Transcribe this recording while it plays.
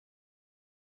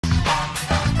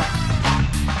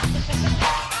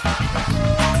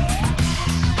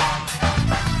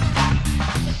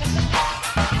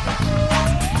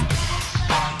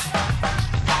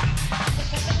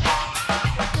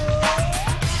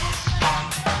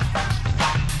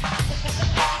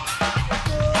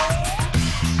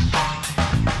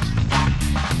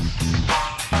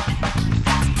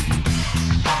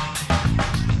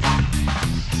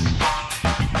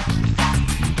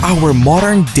Our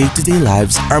modern day-to-day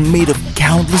lives are made of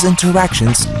countless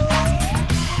interactions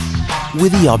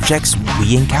with the objects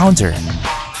we encounter.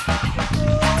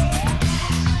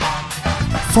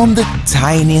 From the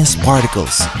tiniest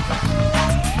particles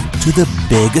to the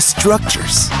biggest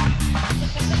structures.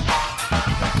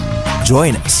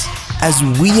 Join us as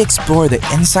we explore the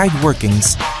inside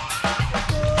workings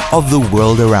of the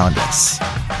world around us.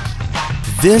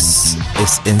 This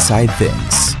is Inside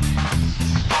Things.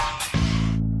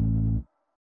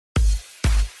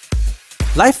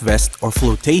 Life vest or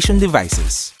flotation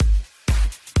devices.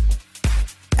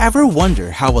 Ever wonder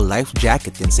how a life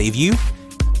jacket can save you?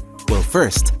 Well,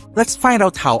 first, let's find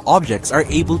out how objects are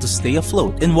able to stay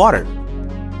afloat in water.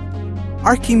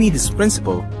 Archimedes'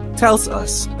 principle tells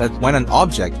us that when an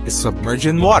object is submerged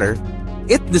in water,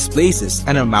 it displaces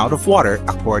an amount of water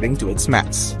according to its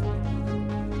mass.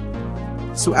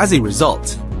 So as a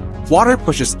result, water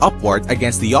pushes upward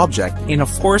against the object in a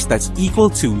force that's equal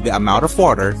to the amount of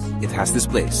water it has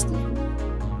displaced.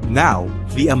 Now,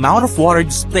 the amount of water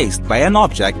displaced by an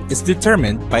object is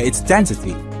determined by its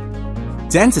density.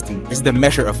 Density is the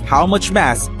measure of how much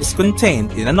mass is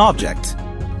contained in an object,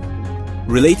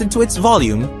 related to its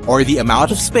volume or the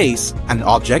amount of space an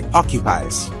object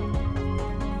occupies.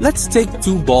 Let's take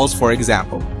two balls for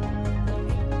example,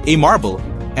 a marble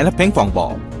and a ping pong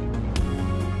ball.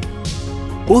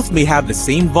 Both may have the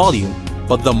same volume,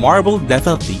 but the marble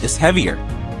definitely is heavier,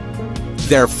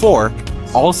 therefore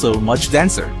also much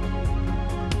denser.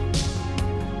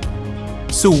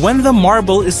 So when the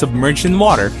marble is submerged in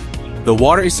water, the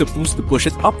water is supposed to push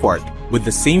it upward with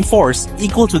the same force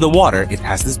equal to the water it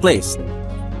has displaced.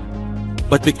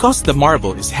 But because the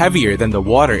marble is heavier than the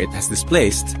water it has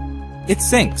displaced, it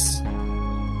sinks.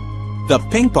 The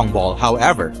ping pong ball,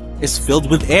 however, is filled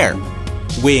with air,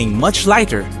 weighing much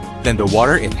lighter than the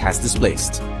water it has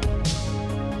displaced.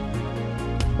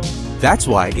 That's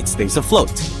why it stays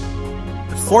afloat.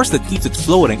 The force that keeps it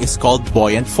floating is called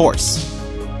buoyant force.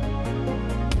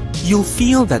 You'll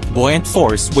feel that buoyant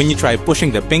force when you try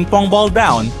pushing the ping pong ball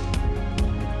down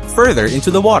further into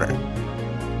the water.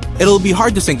 It'll be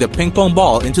hard to sink the ping pong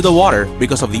ball into the water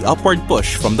because of the upward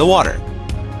push from the water.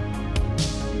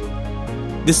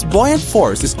 This buoyant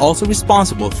force is also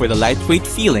responsible for the lightweight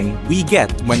feeling we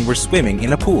get when we're swimming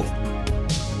in a pool.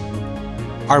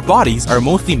 Our bodies are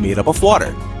mostly made up of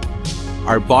water.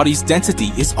 Our body's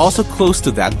density is also close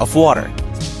to that of water.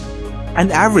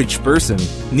 An average person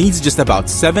needs just about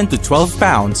 7 to 12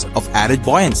 pounds of added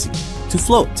buoyancy to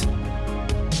float.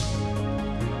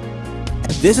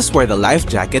 And this is where the life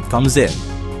jacket comes in.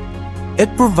 It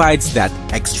provides that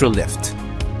extra lift.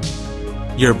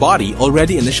 Your body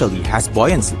already initially has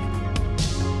buoyancy.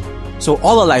 So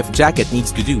all a life jacket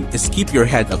needs to do is keep your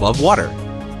head above water.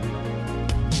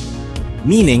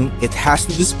 Meaning it has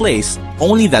to displace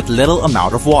only that little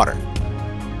amount of water.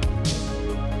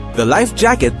 The life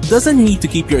jacket doesn't need to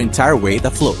keep your entire weight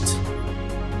afloat.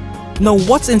 Now,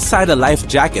 what's inside a life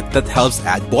jacket that helps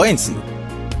add buoyancy?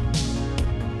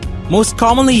 Most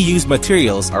commonly used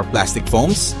materials are plastic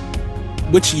foams,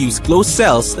 which use closed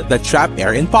cells that trap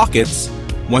air in pockets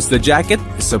once the jacket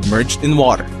is submerged in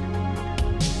water.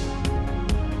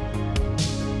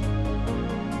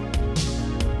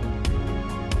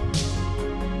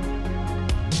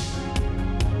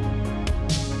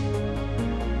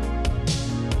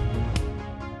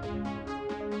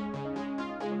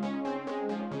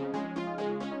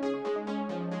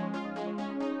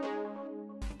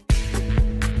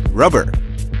 Rubber.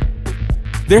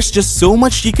 There's just so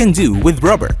much you can do with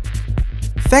rubber,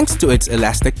 thanks to its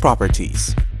elastic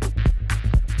properties.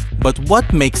 But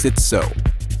what makes it so?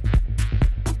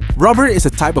 Rubber is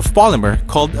a type of polymer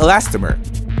called elastomer,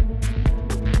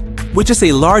 which is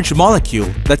a large molecule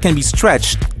that can be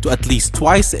stretched to at least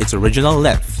twice its original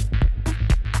length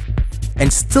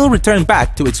and still return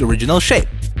back to its original shape.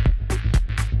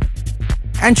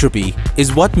 Entropy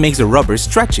is what makes a rubber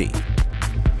stretchy.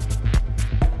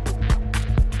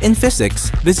 In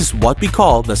physics, this is what we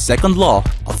call the second law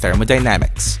of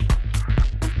thermodynamics.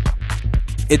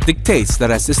 It dictates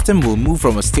that a system will move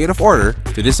from a state of order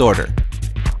to disorder.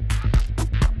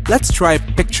 Let's try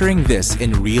picturing this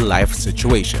in real-life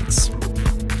situations.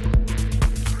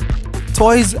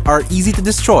 Toys are easy to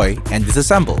destroy and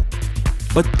disassemble,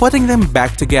 but putting them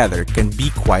back together can be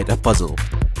quite a puzzle.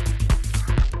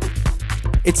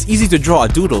 It's easy to draw a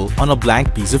doodle on a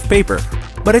blank piece of paper,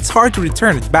 but it's hard to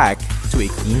return it back to a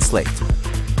clean slate.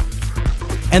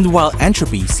 And while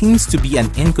entropy seems to be an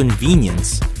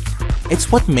inconvenience, it's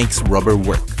what makes rubber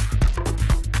work.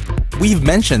 We've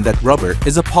mentioned that rubber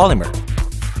is a polymer,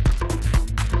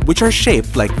 which are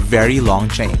shaped like very long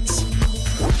chains.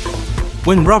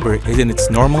 When rubber is in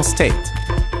its normal state,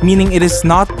 meaning it is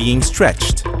not being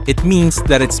stretched, it means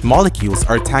that its molecules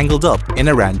are tangled up in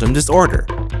a random disorder.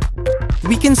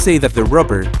 We can say that the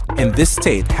rubber in this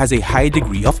state has a high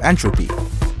degree of entropy.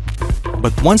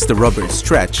 But once the rubber is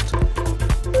stretched,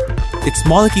 its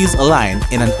molecules align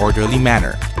in an orderly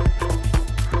manner.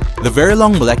 The very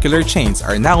long molecular chains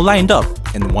are now lined up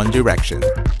in one direction.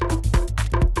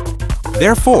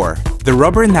 Therefore, the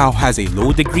rubber now has a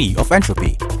low degree of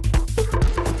entropy.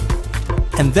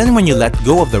 And then when you let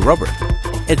go of the rubber,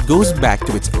 it goes back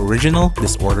to its original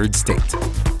disordered state.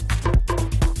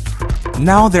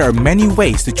 Now there are many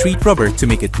ways to treat rubber to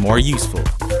make it more useful.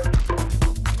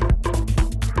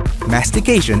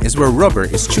 Mastication is where rubber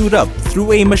is chewed up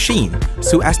through a machine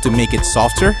so as to make it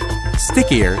softer,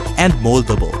 stickier, and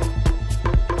moldable.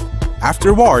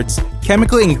 Afterwards,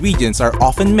 chemical ingredients are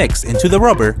often mixed into the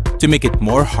rubber to make it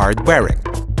more hard-wearing.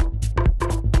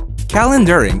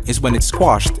 Calendering is when it's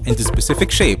squashed into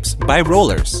specific shapes by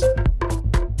rollers.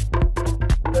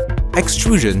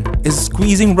 Extrusion is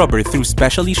squeezing rubber through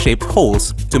specially shaped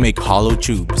holes to make hollow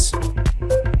tubes.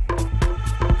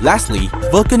 Lastly,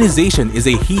 vulcanization is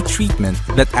a heat treatment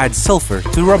that adds sulfur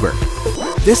to rubber.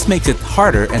 This makes it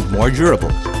harder and more durable.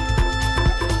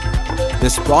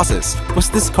 This process was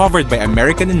discovered by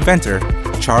American inventor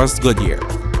Charles Goodyear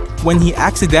when he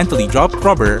accidentally dropped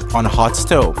rubber on a hot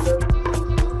stove.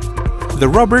 The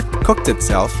rubber cooked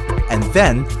itself and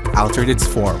then altered its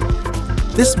form.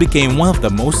 This became one of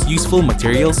the most useful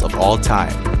materials of all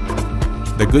time.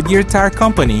 The Goodyear Tire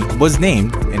Company was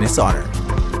named in his honor.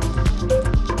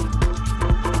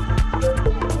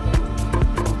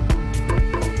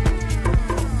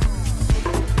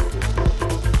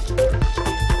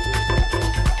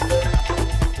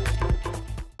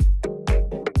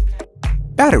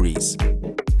 Batteries.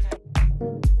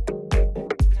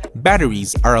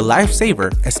 Batteries are a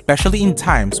lifesaver, especially in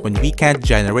times when we can't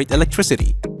generate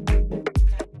electricity,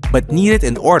 but need it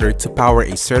in order to power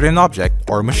a certain object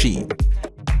or machine.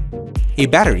 A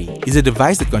battery is a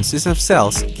device that consists of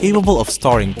cells capable of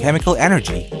storing chemical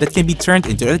energy that can be turned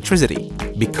into electricity,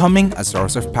 becoming a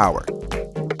source of power.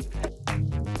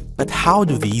 But how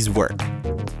do these work?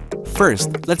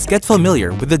 First, let's get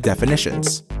familiar with the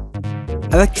definitions.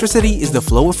 Electricity is the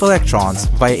flow of electrons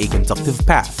via a conductive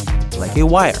path, like a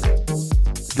wire.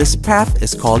 This path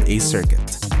is called a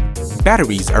circuit.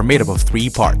 Batteries are made up of three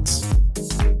parts.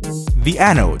 The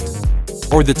anode,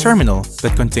 or the terminal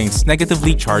that contains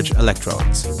negatively charged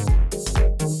electrodes.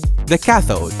 The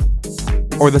cathode,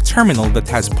 or the terminal that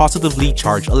has positively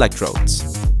charged electrodes.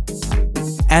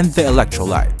 And the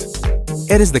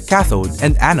electrolyte. It is the cathode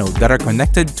and anode that are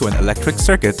connected to an electric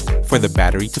circuit for the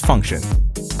battery to function.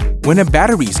 When a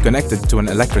battery is connected to an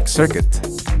electric circuit,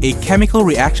 a chemical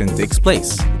reaction takes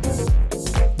place.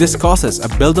 This causes a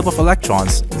buildup of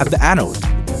electrons at the anode,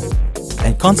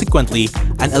 and consequently,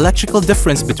 an electrical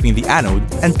difference between the anode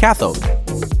and cathode.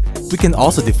 We can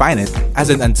also define it as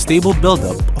an unstable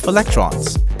buildup of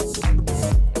electrons.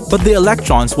 But the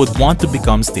electrons would want to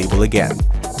become stable again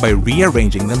by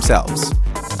rearranging themselves.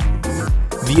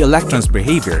 The electrons'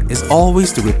 behavior is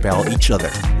always to repel each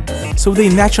other, so they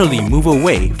naturally move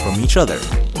away from each other.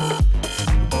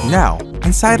 Now,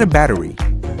 inside a battery,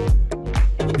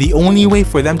 the only way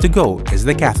for them to go is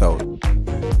the cathode.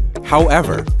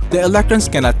 However, the electrons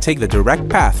cannot take the direct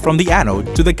path from the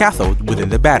anode to the cathode within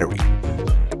the battery,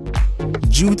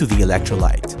 due to the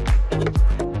electrolyte.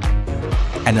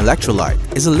 An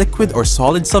electrolyte is a liquid or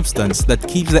solid substance that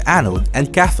keeps the anode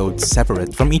and cathode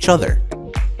separate from each other.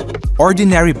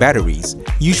 Ordinary batteries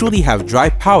usually have dry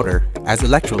powder as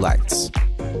electrolytes.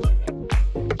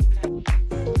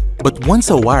 But once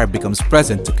a wire becomes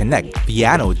present to connect the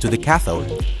anode to the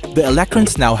cathode, the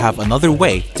electrons now have another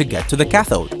way to get to the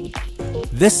cathode.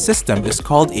 This system is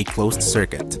called a closed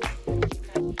circuit.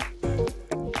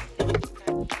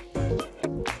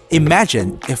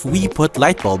 Imagine if we put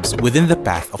light bulbs within the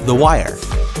path of the wire.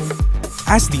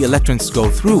 As the electrons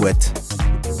go through it,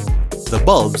 the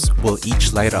bulbs will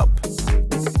each light up.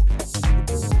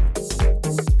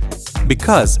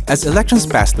 Because as electrons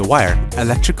pass the wire,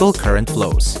 electrical current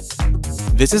flows.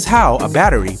 This is how a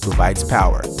battery provides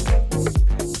power.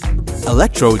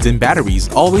 Electrodes in batteries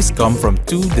always come from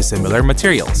two dissimilar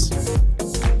materials.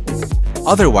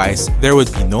 Otherwise, there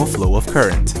would be no flow of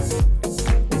current.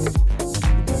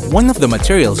 One of the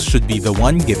materials should be the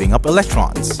one giving up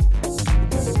electrons,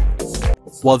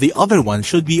 while the other one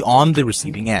should be on the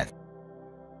receiving end.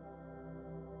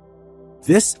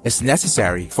 This is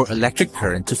necessary for electric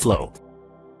current to flow.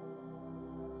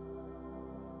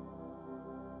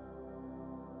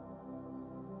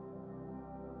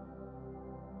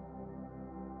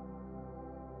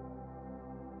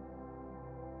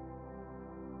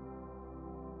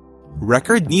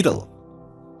 Record needle.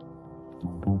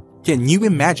 Can you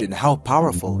imagine how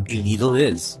powerful a needle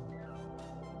is?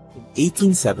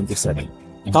 1877,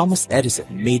 Thomas Edison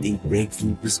made a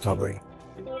breakthrough discovery.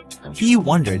 He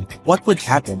wondered what would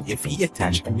happen if he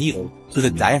attached a needle to the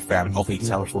diaphragm of a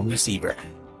telephone receiver.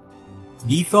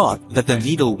 He thought that the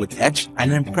needle would etch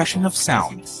an impression of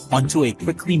sound onto a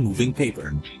quickly moving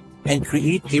paper and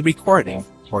create a recording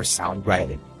or sound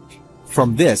writing.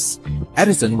 From this,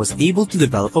 Edison was able to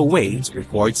develop a way to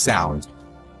record sound.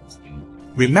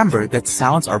 Remember that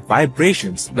sounds are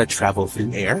vibrations that travel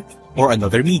through air or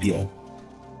another medium.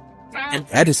 And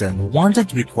Edison wanted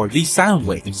to record these sound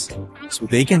waves so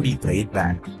they can be played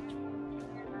back.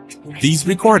 These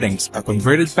recordings are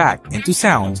converted back into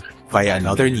sound via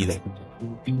another needle.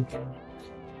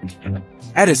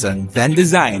 Edison then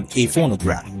designed a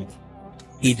phonograph,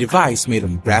 a device made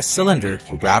of brass cylinder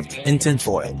wrapped in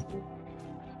tinfoil.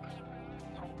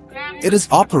 It is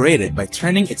operated by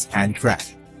turning its hand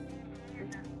crank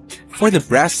for the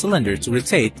brass cylinder to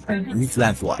rotate and move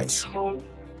lengthwise.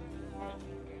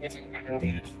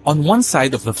 On one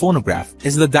side of the phonograph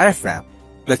is the diaphragm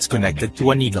that's connected to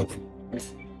a needle.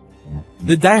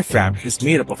 The diaphragm is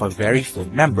made up of a very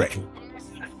thin membrane.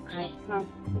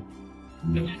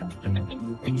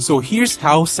 So here's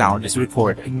how sound is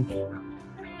recorded.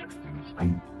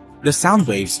 The sound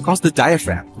waves cause the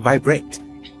diaphragm to vibrate,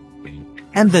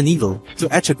 and the needle to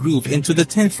etch a groove into the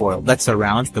tinfoil that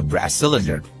surrounds the brass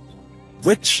cylinder,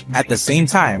 which at the same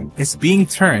time is being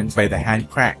turned by the hand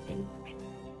crank.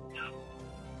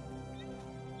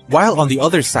 While on the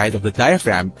other side of the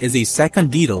diaphragm is a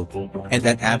second needle and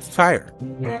an amplifier.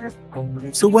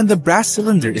 So when the brass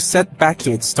cylinder is set back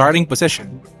to its starting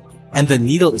position and the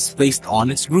needle is placed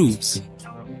on its grooves,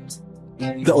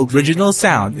 the original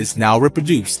sound is now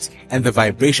reproduced and the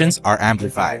vibrations are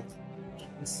amplified.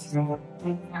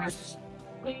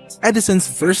 Edison's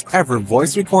first ever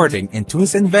voice recording into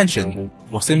his invention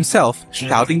was himself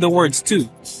shouting the words to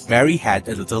 "Mary Had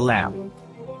a Little Lamb."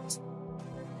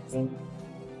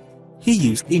 He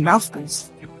used a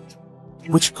mouthpiece,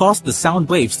 which caused the sound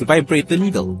waves to vibrate the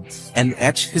needle and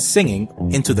etch his singing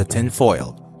into the tin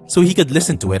foil, so he could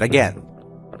listen to it again.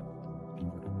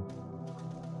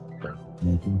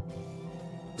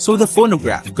 So the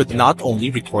phonograph could not only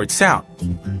record sound,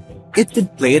 it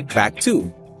could play it back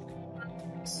too.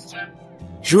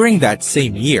 During that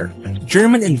same year,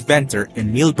 German inventor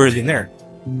Emil Berliner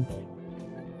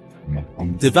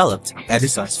developed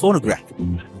Edison's phonograph.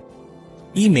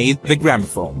 He made the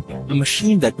gramophone, a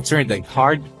machine that turned a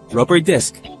hard rubber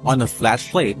disc on a flat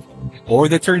plate, or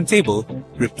the turntable,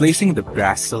 replacing the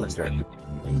brass cylinder.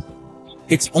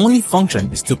 Its only function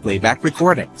is to play back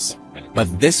recordings, but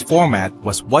this format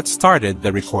was what started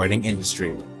the recording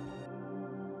industry.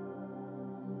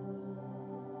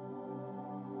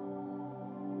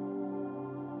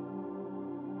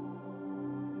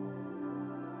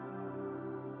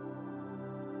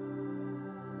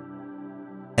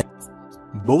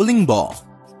 Bowling ball.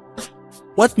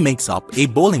 What makes up a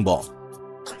bowling ball?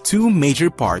 Two major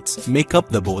parts make up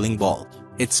the bowling ball,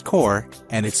 its core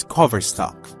and its cover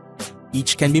stock.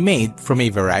 Each can be made from a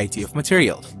variety of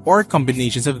materials or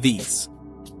combinations of these,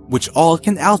 which all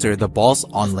can alter the ball's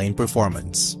on-lane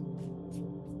performance.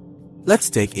 Let's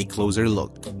take a closer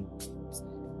look.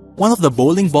 One of the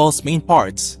bowling ball's main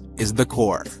parts is the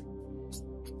core.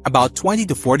 About 20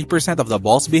 to 40% of the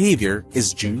ball's behavior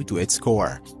is due to its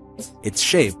core, its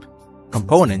shape,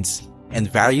 components, and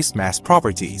various mass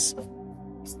properties.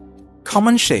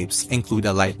 Common shapes include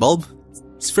a light bulb,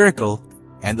 spherical,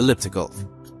 and elliptical.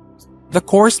 The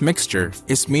core's mixture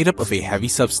is made up of a heavy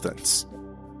substance,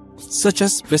 such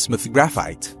as bismuth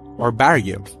graphite or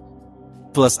barium,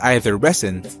 plus either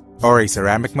resin or a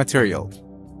ceramic material.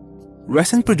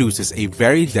 Resin produces a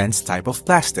very dense type of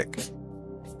plastic,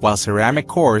 while ceramic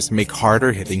cores make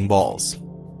harder hitting balls.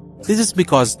 This is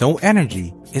because no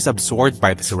energy is absorbed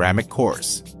by the ceramic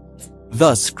cores,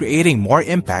 thus creating more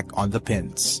impact on the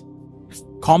pins.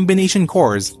 Combination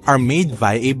cores are made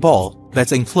by a ball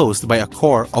that's enclosed by a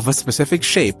core of a specific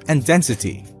shape and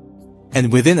density,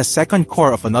 and within a second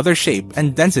core of another shape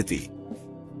and density.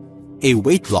 A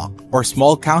weight block or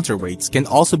small counterweights can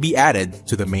also be added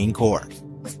to the main core.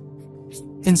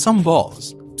 In some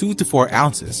balls, 2 to 4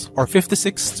 ounces or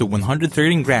 56 to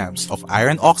 113 grams of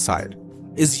iron oxide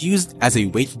is used as a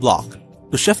weight block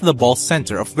to shift the ball's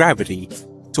center of gravity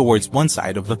towards one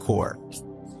side of the core.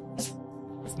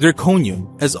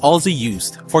 Zirconium is also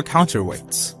used for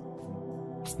counterweights.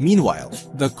 Meanwhile,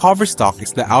 the cover stock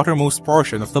is the outermost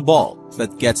portion of the ball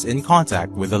that gets in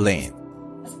contact with the lane.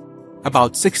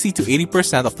 About 60 to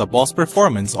 80% of the ball's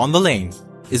performance on the lane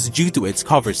is due to its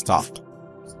cover stock.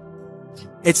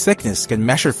 Its thickness can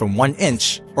measure from 1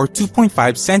 inch or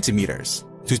 2.5 centimeters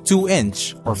to 2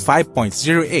 inch or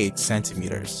 5.08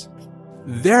 centimeters.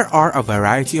 There are a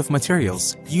variety of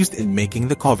materials used in making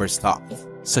the cover stock,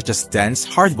 such as dense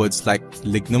hardwoods like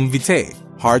lignum vitae,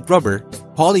 hard rubber,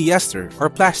 polyester, or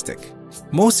plastic.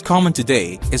 Most common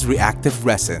today is reactive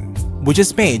resin, which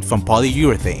is made from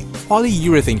polyurethane.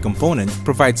 Polyurethane component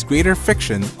provides greater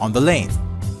friction on the lane,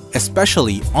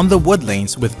 especially on the wood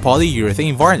lanes with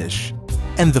polyurethane varnish,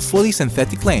 and the fully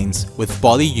synthetic lanes with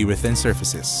polyurethane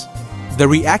surfaces. The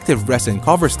reactive resin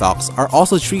cover stocks are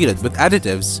also treated with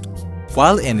additives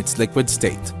while in its liquid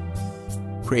state,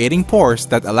 creating pores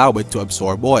that allow it to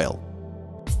absorb oil.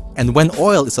 And when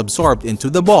oil is absorbed into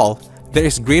the ball, there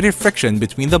is greater friction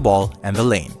between the ball and the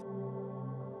lane.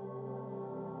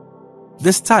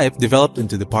 This type developed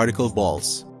into the particle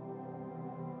balls,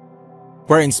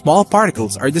 wherein small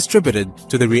particles are distributed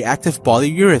to the reactive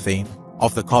polyurethane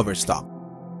of the cover stock,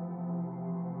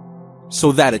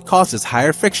 so that it causes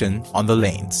higher friction on the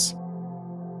lanes.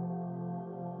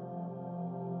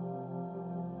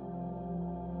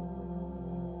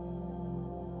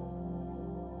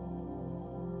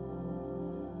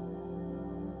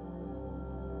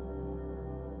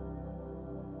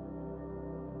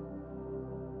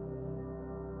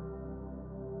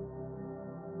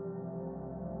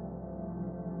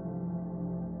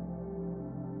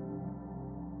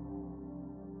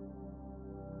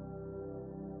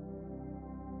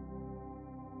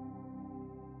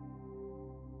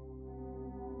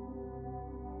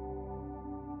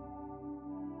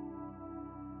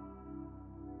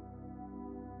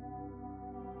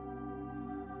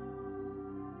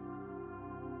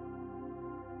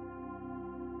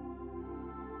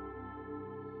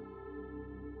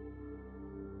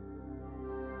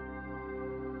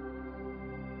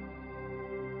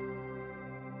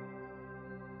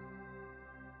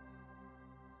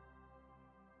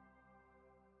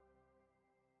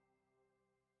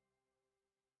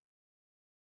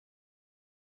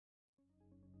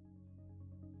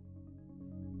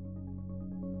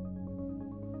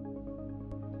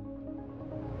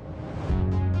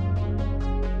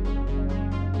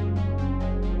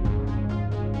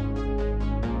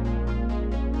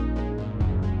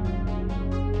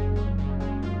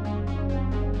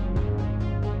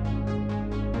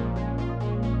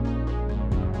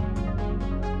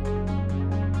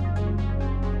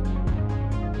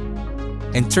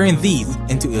 And turn these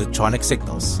into electronic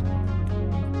signals.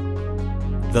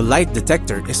 The light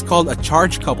detector is called a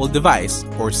charge-coupled device,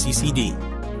 or CCD.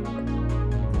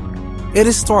 It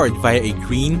is stored via a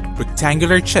green,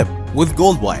 rectangular chip with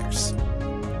gold wires.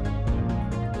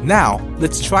 Now,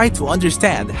 let's try to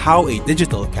understand how a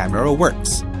digital camera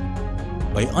works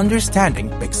by understanding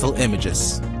pixel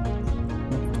images.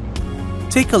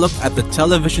 Take a look at the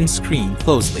television screen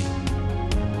closely.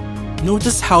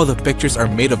 Notice how the pictures are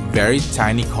made of very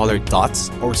tiny colored dots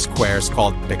or squares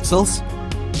called pixels?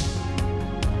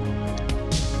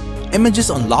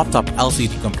 Images on laptop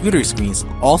LCD computer screens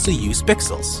also use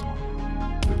pixels.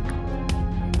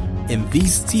 In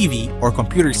these TV or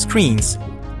computer screens,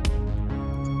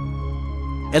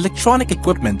 electronic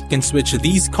equipment can switch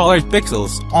these colored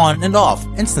pixels on and off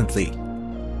instantly.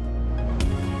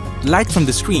 Light from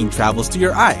the screen travels to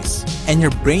your eyes, and your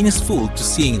brain is fooled to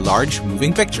seeing large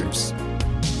moving pictures.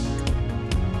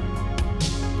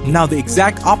 Now the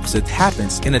exact opposite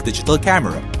happens in a digital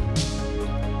camera.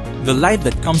 The light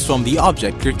that comes from the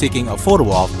object you're taking a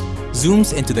photo of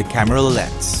zooms into the camera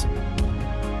lens.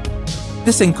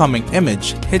 This incoming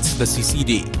image hits the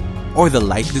CCD, or the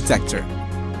light detector.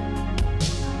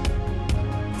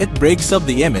 It breaks up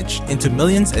the image into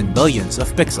millions and billions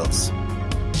of pixels.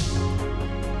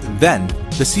 Then,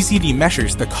 the CCD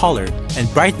measures the color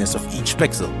and brightness of each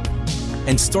pixel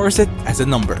and stores it as a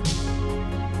number.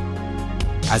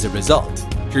 As a result,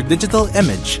 your digital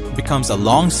image becomes a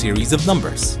long series of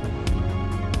numbers,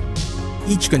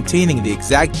 each containing the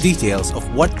exact details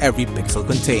of what every pixel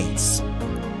contains.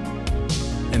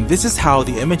 And this is how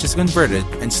the image is converted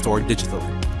and stored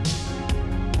digitally.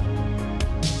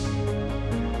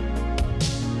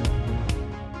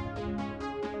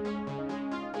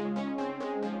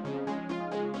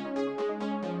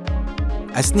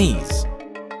 A sneeze.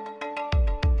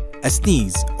 A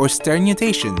sneeze, or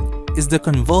sternutation, is the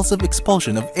convulsive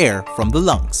expulsion of air from the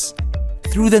lungs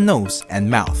through the nose and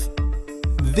mouth.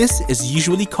 This is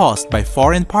usually caused by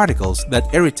foreign particles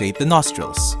that irritate the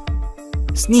nostrils.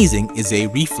 Sneezing is a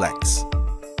reflex,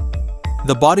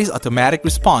 the body's automatic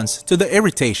response to the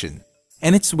irritation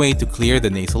and its way to clear the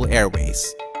nasal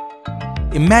airways.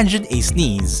 Imagine a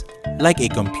sneeze like a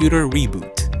computer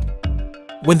reboot.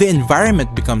 When the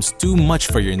environment becomes too much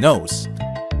for your nose,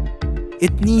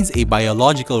 it needs a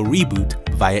biological reboot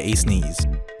via a sneeze.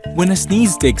 When a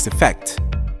sneeze takes effect,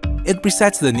 it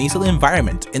resets the nasal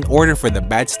environment in order for the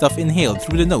bad stuff inhaled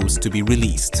through the nose to be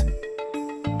released.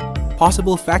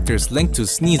 Possible factors linked to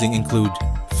sneezing include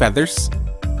feathers,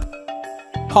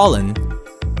 pollen,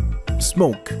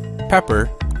 smoke, pepper,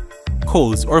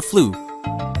 colds or flu,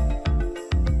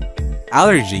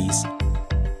 allergies,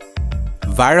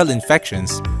 viral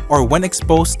infections, or when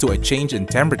exposed to a change in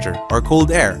temperature or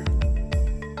cold air,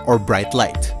 or bright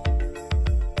light.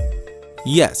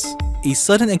 Yes, a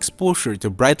sudden exposure to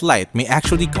bright light may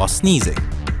actually cause sneezing.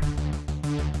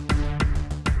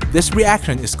 This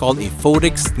reaction is called a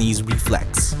photic sneeze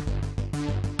reflex.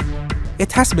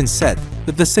 It has been said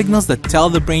that the signals that tell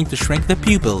the brain to shrink the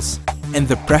pupils in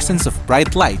the presence of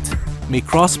bright light may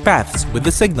cross paths with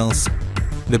the signals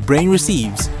the brain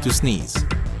receives to sneeze.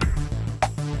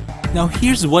 Now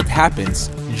here's what happens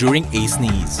during a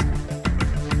sneeze.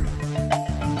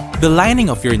 The lining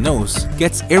of your nose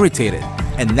gets irritated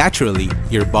and naturally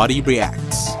your body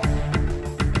reacts.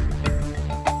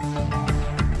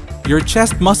 Your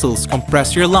chest muscles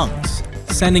compress your lungs,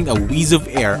 sending a wheeze of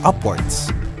air upwards.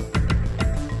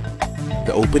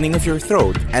 The opening of your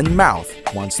throat and mouth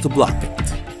wants to block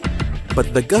it.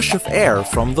 But the gush of air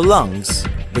from the lungs,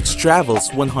 which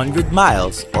travels 100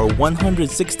 miles or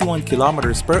 161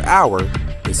 kilometers per hour,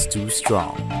 is too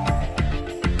strong.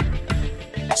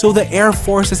 So the air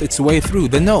forces its way through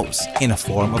the nose in a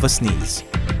form of a sneeze.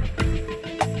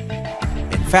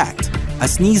 In fact, a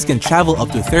sneeze can travel up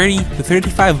to 30 to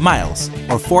 35 miles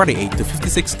or 48 to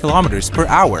 56 kilometers per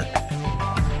hour.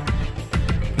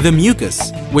 The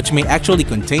mucus, which may actually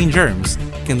contain germs,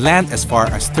 can land as far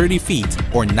as 30 feet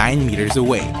or 9 meters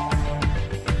away.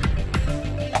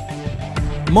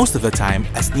 Most of the time,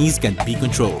 a sneeze can't be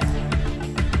controlled.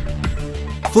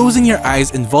 Closing your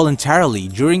eyes involuntarily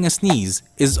during a sneeze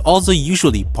is also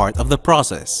usually part of the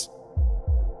process.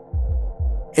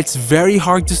 It's very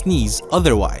hard to sneeze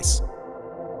otherwise.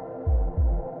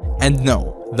 And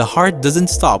no, the heart doesn't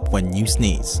stop when you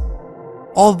sneeze.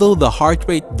 Although the heart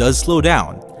rate does slow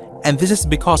down, and this is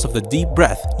because of the deep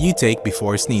breath you take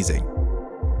before sneezing.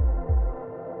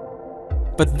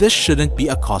 But this shouldn't be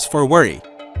a cause for worry.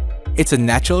 It's a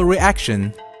natural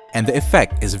reaction, and the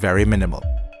effect is very minimal.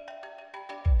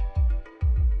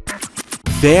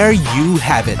 There you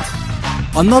have it!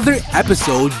 Another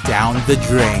episode down the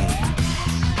drain.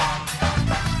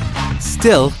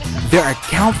 Still, there are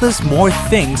countless more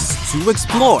things to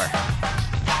explore.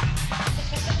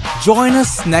 Join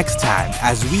us next time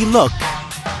as we look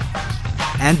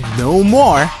and know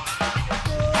more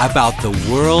about the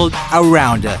world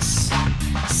around us.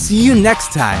 See you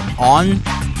next time on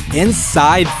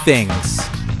Inside Things.